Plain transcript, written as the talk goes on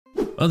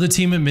Well, the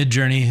team at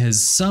MidJourney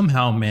has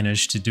somehow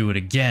managed to do it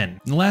again.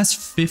 In the last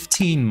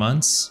 15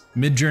 months,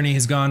 MidJourney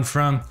has gone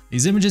from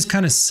these images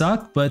kind of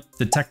suck, but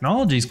the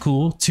technology's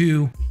cool,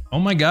 to, oh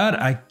my God,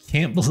 I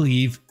can't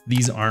believe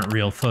these aren't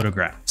real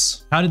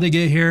photographs. How did they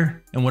get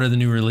here? And what are the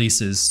new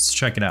releases? Let's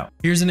check it out.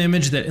 Here's an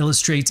image that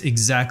illustrates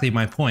exactly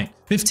my point.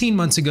 15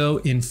 months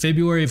ago, in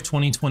February of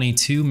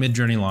 2022,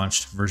 MidJourney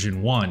launched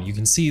version 1. You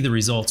can see the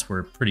results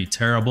were pretty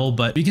terrible,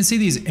 but you can see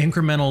these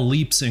incremental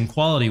leaps in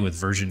quality with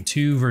version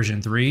 2,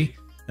 version 3,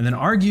 and then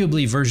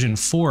arguably version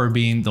 4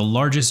 being the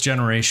largest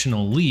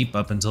generational leap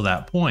up until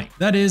that point.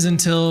 That is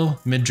until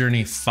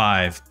MidJourney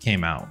 5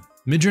 came out.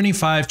 MidJourney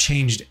 5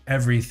 changed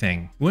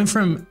everything. It went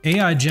from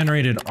AI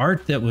generated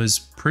art that was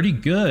pretty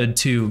good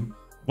to,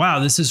 wow,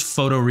 this is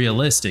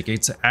photorealistic.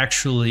 It's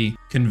actually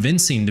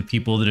convincing to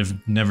people that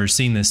have never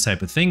seen this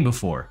type of thing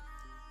before.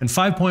 And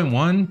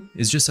 5.1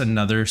 is just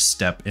another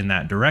step in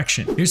that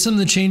direction. Here's some of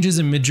the changes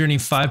in MidJourney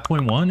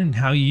 5.1 and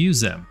how you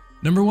use them.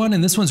 Number 1,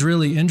 and this one's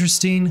really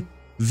interesting,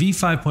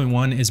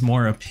 V5.1 is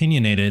more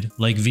opinionated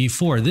like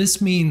V4.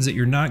 This means that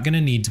you're not going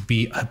to need to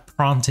be a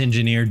prompt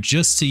engineer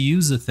just to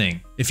use the thing.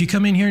 If you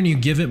come in here and you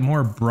give it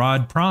more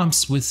broad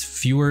prompts with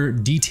fewer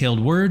detailed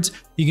words,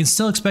 you can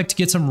still expect to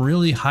get some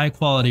really high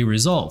quality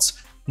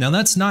results. Now,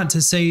 that's not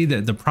to say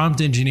that the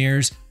prompt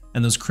engineers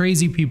and those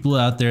crazy people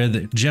out there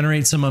that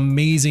generate some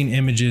amazing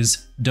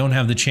images don't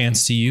have the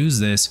chance to use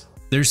this.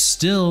 There's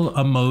still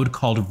a mode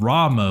called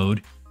raw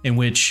mode in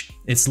which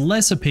it's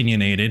less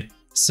opinionated,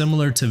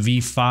 similar to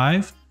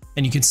V5,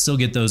 and you can still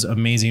get those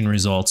amazing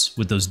results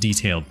with those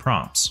detailed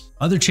prompts.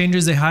 Other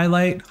changes they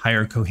highlight: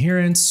 higher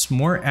coherence,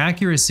 more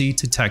accuracy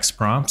to text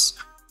prompts,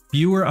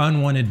 fewer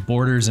unwanted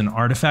borders and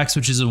artifacts,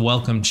 which is a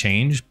welcome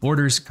change.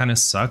 Borders kind of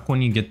suck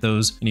when you get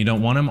those and you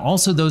don't want them.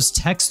 Also, those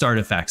text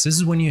artifacts. This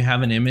is when you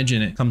have an image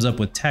and it comes up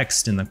with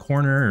text in the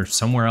corner or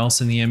somewhere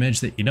else in the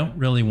image that you don't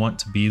really want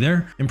to be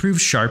there.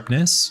 Improve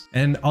sharpness.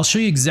 And I'll show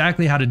you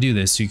exactly how to do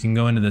this. So you can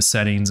go into the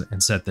settings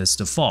and set this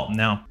default.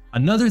 Now,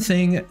 another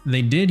thing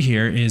they did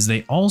here is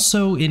they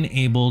also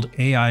enabled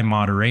AI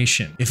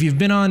moderation. If you've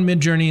been on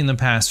MidJourney in the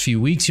past few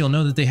weeks, you'll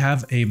know that they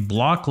have a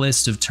block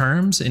list of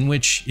terms in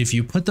which if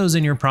you put those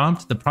in your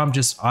prompt, the prompt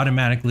just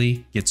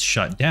automatically gets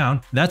shut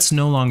down. That's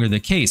no longer the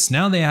case.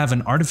 Now they have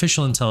an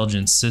artificial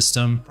intelligence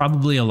system,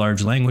 probably a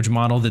large language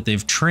model that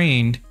they've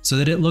trained so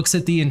that it looks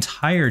at the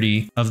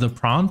entirety of the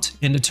prompt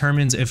and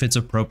determines if it's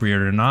appropriate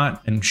or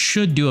not, and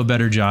should do a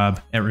better job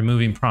at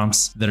removing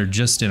prompts that are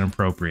just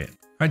inappropriate.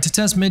 All right, to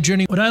test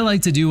MidJourney, what I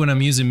like to do when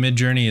I'm using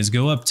MidJourney is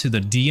go up to the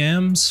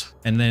DMs,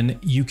 and then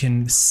you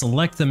can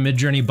select the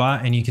MidJourney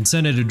bot and you can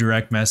send it a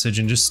direct message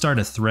and just start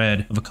a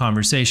thread of a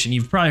conversation.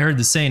 You've probably heard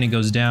the saying, it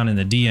goes down in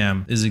the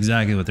DM. This is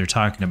exactly what they're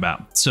talking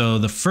about. So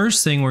the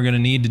first thing we're gonna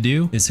need to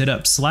do is hit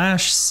up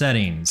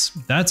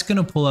 /settings. That's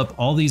gonna pull up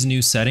all these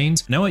new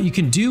settings. Now what you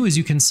can do is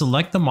you can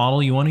select the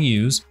model you wanna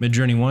use,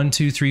 MidJourney 1,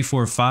 2, 3,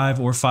 4, 5,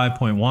 or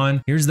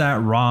 5.1. Here's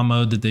that raw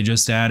mode that they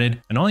just added.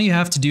 And all you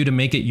have to do to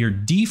make it your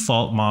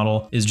default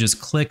model is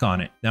just click on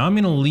it. Now I'm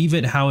gonna leave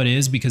it how it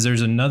is because there's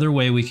another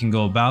way we can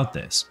go about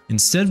this.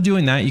 Instead of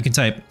doing that, you can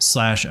type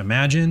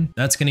 /imagine.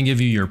 That's gonna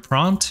give you your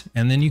prompt,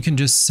 and then you can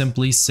just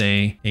simply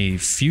say a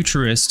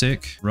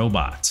futuristic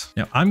robot.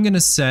 Now I'm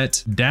gonna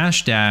set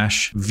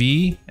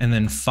 --V and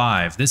then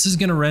 5. This is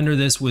gonna render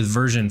this with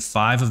version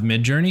 5 of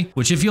MidJourney,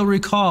 which if you'll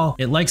recall,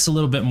 it likes a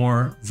little bit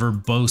more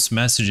verbose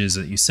messages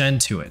that you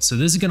send to it. So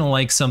this is gonna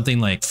like something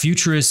like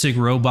futuristic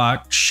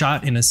robot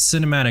shot in a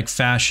cinematic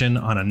fashion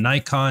on a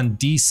Nikon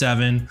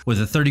D7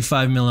 with a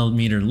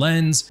 35mm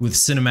lens with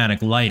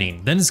cinematic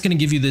lighting. Then it's going to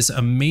give you this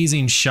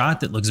amazing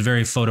shot that looks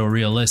very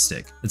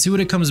photorealistic. Let's see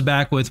what it comes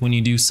back with when you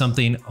do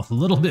something a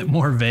little bit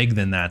more vague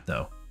than that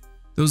though.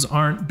 Those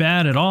aren't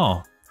bad at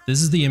all.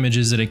 This is the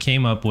images that it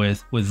came up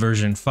with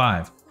version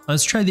 5.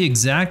 Let's try the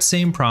exact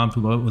same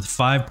prompt but with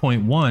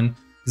 5.1,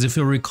 because if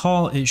you'll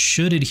recall, it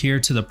should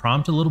adhere to the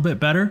prompt a little bit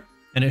better,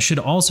 and it should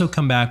also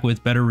come back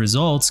with better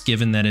results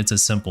given that it's a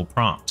simple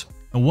prompt.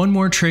 And one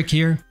more trick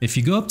here, if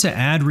you go up to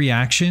add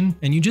reaction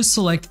and you just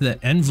select the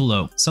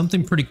envelope,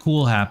 something pretty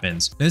cool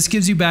happens. This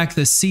gives you back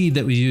the seed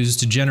that we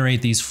used to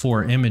generate these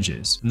 4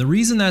 images. And the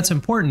reason that's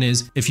important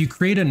is if you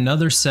create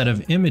another set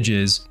of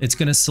images, it's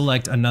going to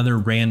select another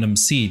random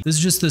seed. This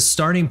is just the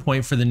starting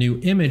point for the new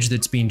image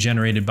that's being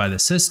generated by the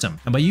system.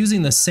 And by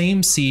using the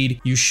same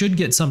seed, you should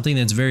get something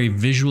that's very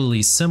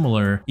visually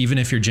similar, even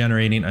if you're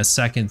generating a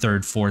second,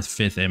 third, fourth,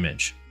 fifth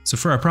image. So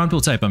for our prompt,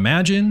 we'll type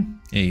imagine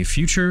a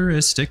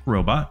futuristic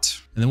robot,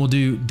 and then we'll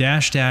do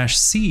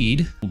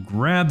 --seed. We'll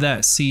grab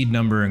that seed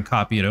number and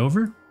copy it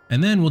over.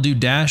 And then we'll do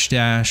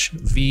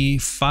 --V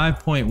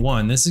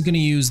 5.1. This is going to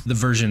use the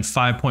version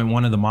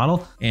 5.1 of the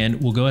model,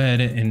 and we'll go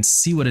ahead and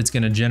see what it's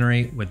going to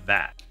generate with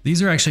that.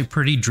 These are actually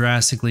pretty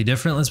drastically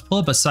different. Let's pull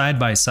up a side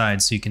by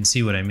side so you can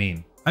see what I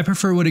mean. I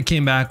prefer what it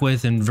came back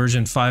with in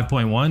version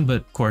 5.1, but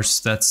of course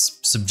that's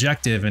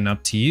subjective and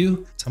up to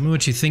you. Tell me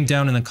what you think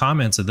down in the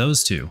comments of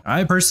those two.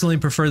 I personally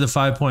prefer the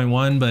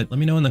 5.1, but let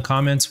me know in the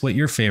comments what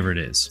your favorite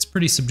is. It's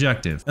pretty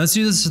subjective. Let's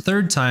do this a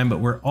third time, but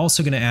we're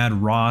also gonna add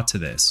raw to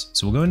this.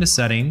 So we'll go into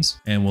settings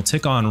and we'll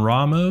tick on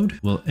raw mode.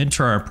 We'll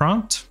enter our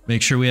prompt,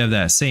 make sure we have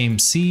that same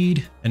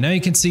seed. And now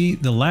you can see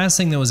the last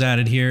thing that was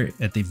added here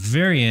at the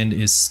very end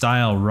is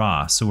style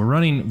raw. So we're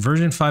running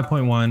version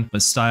 5.1,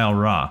 but style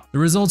raw. The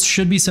results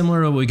should be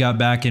similar to what we got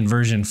back in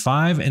version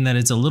 5, in that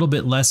it's a little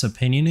bit less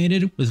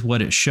opinionated with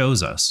what it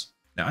shows us.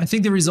 Now, I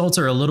think the results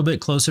are a little bit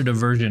closer to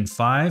version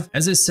 5.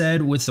 As I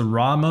said, with the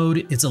raw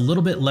mode, it's a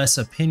little bit less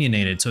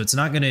opinionated, so it's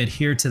not going to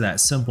adhere to that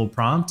simple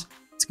prompt.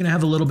 It's going to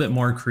have a little bit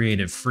more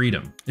creative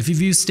freedom. If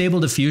you've used Stable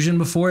Diffusion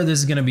before, this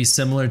is going to be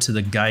similar to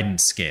the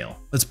guidance scale.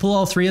 Let's pull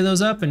all three of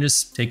those up and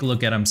just take a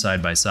look at them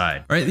side by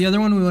side. All right, the other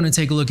one we want to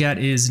take a look at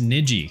is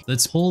Niji.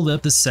 Let's pull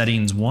up the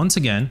settings once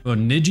again. Go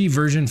Niji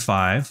version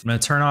 5. I'm going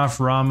to turn off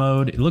raw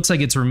mode. It looks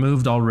like it's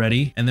removed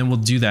already, and then we'll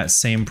do that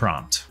same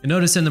prompt. And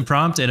notice in the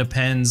prompt, it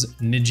appends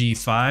Niji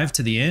 5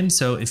 to the end.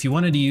 So if you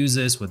wanted to use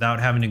this without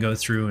having to go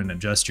through and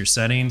adjust your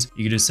settings,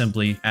 you could just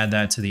simply add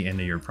that to the end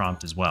of your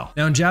prompt as well.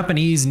 Now in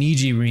Japanese,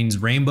 Niji means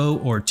rainbow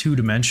or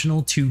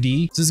two-dimensional,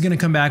 2D. So this is going to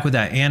come back with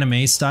that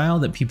anime style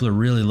that people are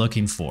really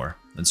looking for.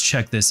 Let's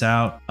check this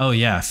out. Oh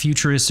yeah,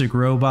 futuristic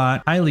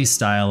robot, highly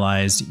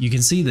stylized. You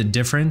can see the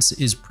difference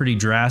is pretty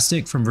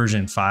drastic from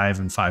version 5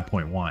 and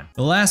 5.1.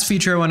 The last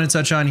feature I want to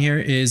touch on here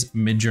is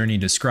MidJourney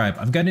Describe.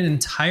 I've got an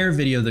entire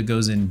video that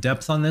goes in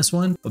depth on this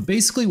one, but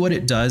basically what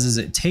it does is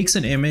it takes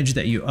an image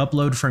that you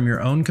upload from your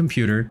own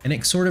computer and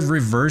it sort of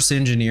reverse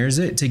engineers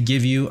it to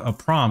give you a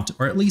prompt,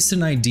 or at least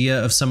an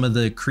idea of some of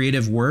the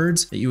creative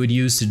words that you would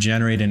use to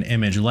generate an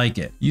image like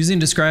it. Using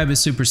Describe is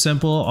super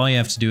simple. All you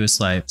have to do is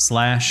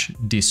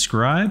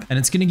 /describe. And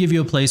it's going to give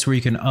you a place where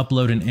you can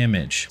upload an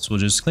image. So we'll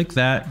just click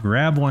that,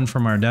 grab one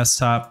from our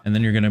desktop, and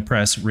then you're going to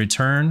press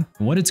return.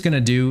 And what it's going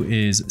to do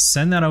is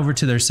send that over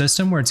to their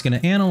system where it's going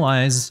to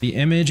analyze the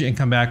image and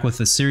come back with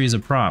a series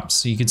of prompts.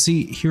 So you can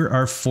see here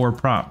are 4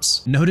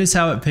 prompts. Notice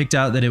how it picked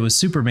out that it was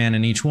Superman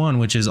in each one,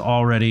 which is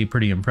already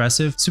pretty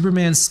impressive.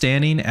 Superman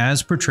standing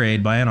as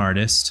portrayed by an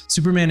artist.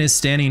 Superman is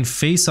standing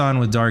face on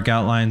with dark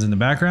outlines in the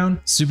background.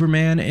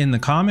 Superman in the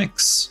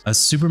comics. A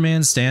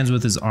Superman stands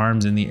with his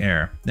arms in the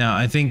air. Now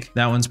I think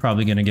that one's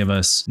probably going to give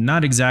us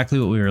not exactly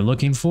what we were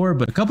looking for,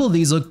 but a couple of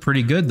these look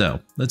pretty good though.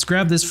 Let's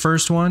grab this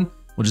first one.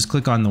 We'll just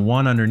click on the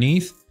one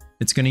underneath.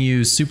 It's going to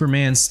use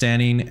Superman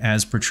standing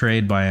as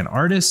portrayed by an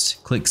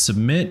artist. Click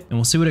submit and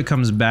we'll see what it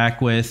comes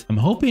back with. I'm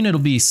hoping it'll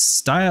be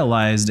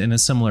stylized in a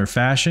similar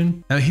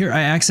fashion. Now here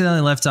I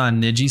accidentally left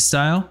on Niji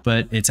style,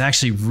 but it's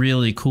actually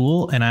really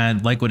cool and I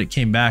like what it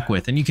came back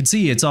with. And you can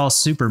see it's all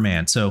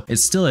Superman, so it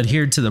still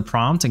adhered to the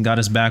prompt and got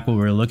us back what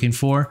we were looking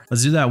for.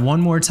 Let's do that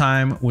one more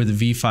time with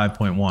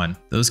V5.1.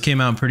 Those came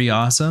out pretty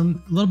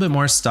awesome. A little bit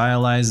more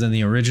stylized than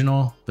the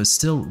original, but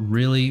still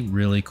really,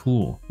 really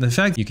cool. The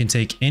fact you can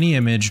take any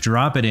image,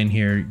 drop it in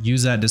here,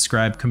 use that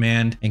describe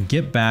command, and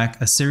get back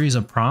a series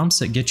of prompts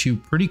that get you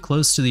pretty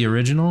close to the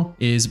original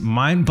is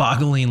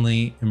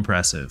mind-bogglingly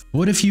impressive.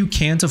 What if you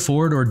can't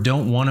afford or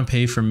don't want to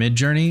pay for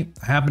MidJourney?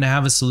 I happen to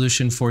have a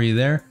solution for you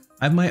there.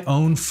 I have my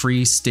own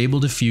free Stable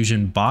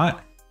Diffusion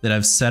bot that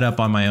I've set up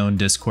on my own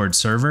Discord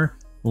server.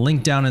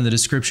 Link down in the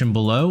description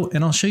below,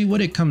 and I'll show you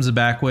what it comes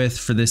back with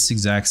for this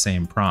exact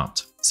same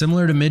prompt.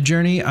 Similar to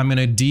MidJourney, I'm going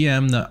to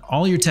DM the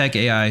All Your Tech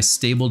AI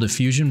Stable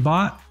Diffusion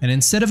bot. And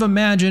instead of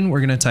imagine, we're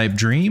going to type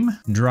dream,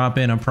 drop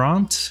in a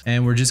prompt,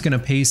 and we're just going to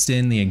paste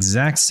in the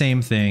exact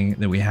same thing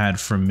that we had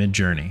from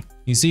MidJourney.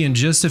 You see in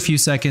just a few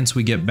seconds,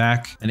 we get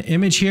back an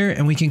image here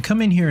and we can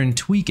come in here and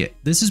tweak it.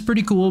 This is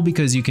pretty cool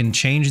because you can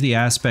change the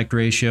aspect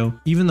ratio,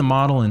 even the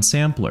model and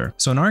sampler.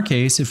 So in our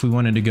case, if we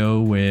wanted to go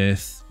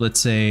with,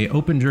 let's say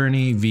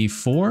OpenJourney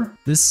V4,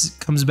 this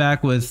comes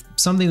back with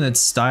something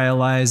that's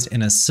stylized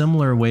in a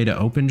similar way to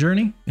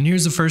OpenJourney. And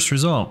here's the first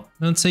result.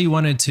 Let's say you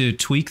wanted to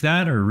tweak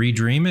that or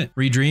redream it.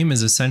 Redream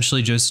is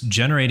essentially just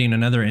generating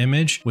another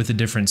image with a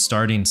different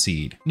starting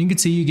seed. And you can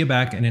see you get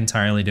back an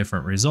entirely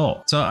different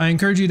result. So I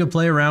encourage you to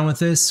play around with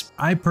this.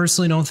 I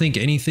personally don't think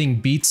anything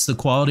beats the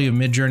quality of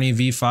MidJourney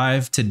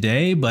V5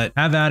 today, but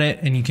have at it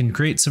and you can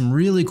create some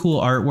really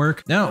cool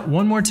artwork. Now,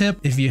 one more tip,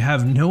 if you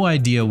have no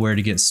idea where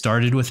to get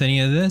started with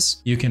any of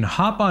this, you can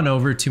hop on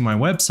over to my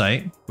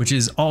website, which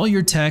is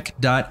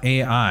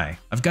allyourtech.ai.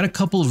 I've got a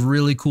couple of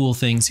really cool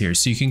things here.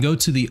 So you can go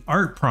to the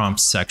art prompts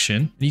section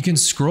and you can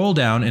scroll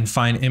down and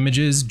find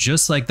images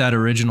just like that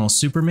original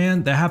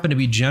Superman that happen to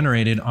be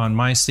generated on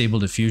my Stable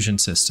Diffusion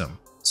system.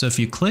 So if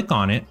you click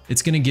on it,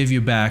 it's going to give you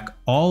back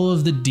all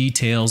of the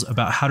details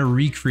about how to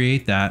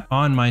recreate that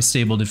on my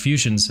Stable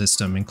Diffusion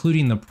system,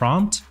 including the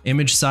prompt,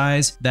 image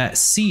size, that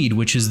seed,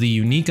 which is the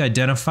unique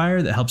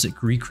identifier that helps it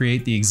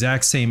recreate the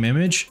exact same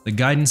image, the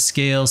guidance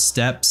scale,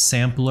 steps,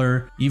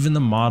 sampler, even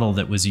the model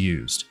that was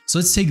used. So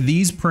let's take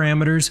these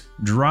parameters,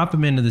 drop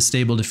them into the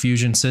Stable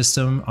Diffusion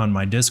system on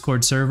my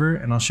Discord server,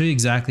 and I'll show you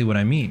exactly what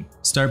I mean.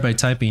 Start by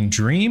typing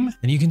dream,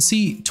 and you can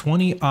see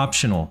 20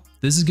 optional.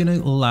 This is gonna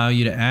allow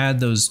you to add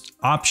those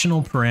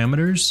optional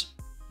parameters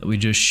that we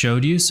just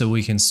showed you. So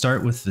we can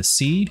start with the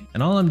seed.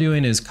 And all I'm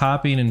doing is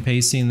copying and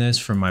pasting this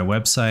from my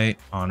website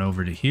on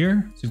over to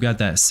here. So we've got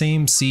that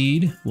same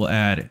seed. We'll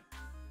add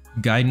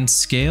guidance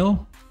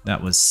scale.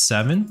 That was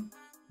 7.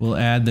 We'll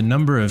add the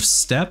number of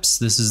steps.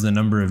 This is the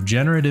number of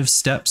generative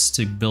steps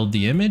to build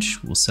the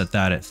image. We'll set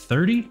that at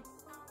 30.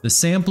 The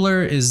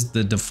sampler is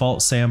the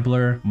default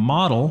sampler.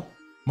 Model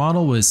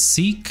was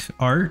Seek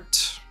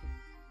Art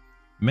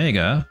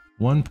Mega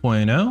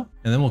 1.0.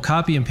 And then we'll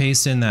copy and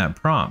paste in that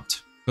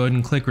prompt. Go ahead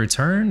and click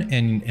return,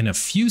 and in a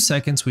few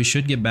seconds, we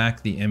should get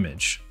back the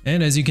image.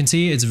 And as you can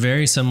see, it's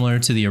very similar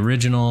to the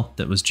original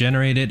that was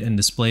generated and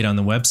displayed on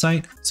the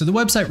website. So the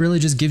website really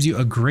just gives you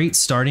a great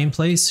starting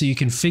place so you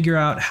can figure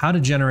out how to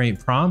generate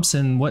prompts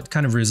and what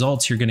kind of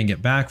results you're gonna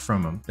get back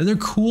from them. The other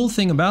cool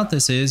thing about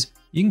this is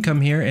you can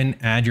come here and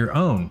add your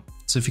own.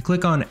 So if you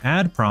click on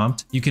add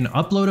prompt, you can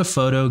upload a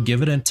photo,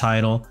 give it a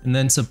title, and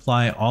then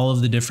supply all of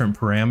the different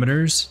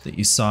parameters that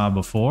you saw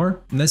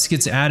before. And this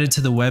gets added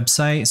to the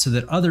website so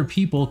that other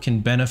people can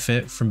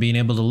benefit from being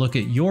able to look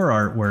at your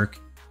artwork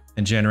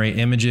and generate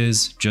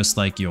images just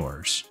like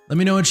yours. Let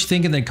me know what you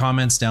think in the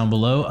comments down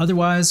below.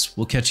 Otherwise,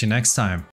 we'll catch you next time.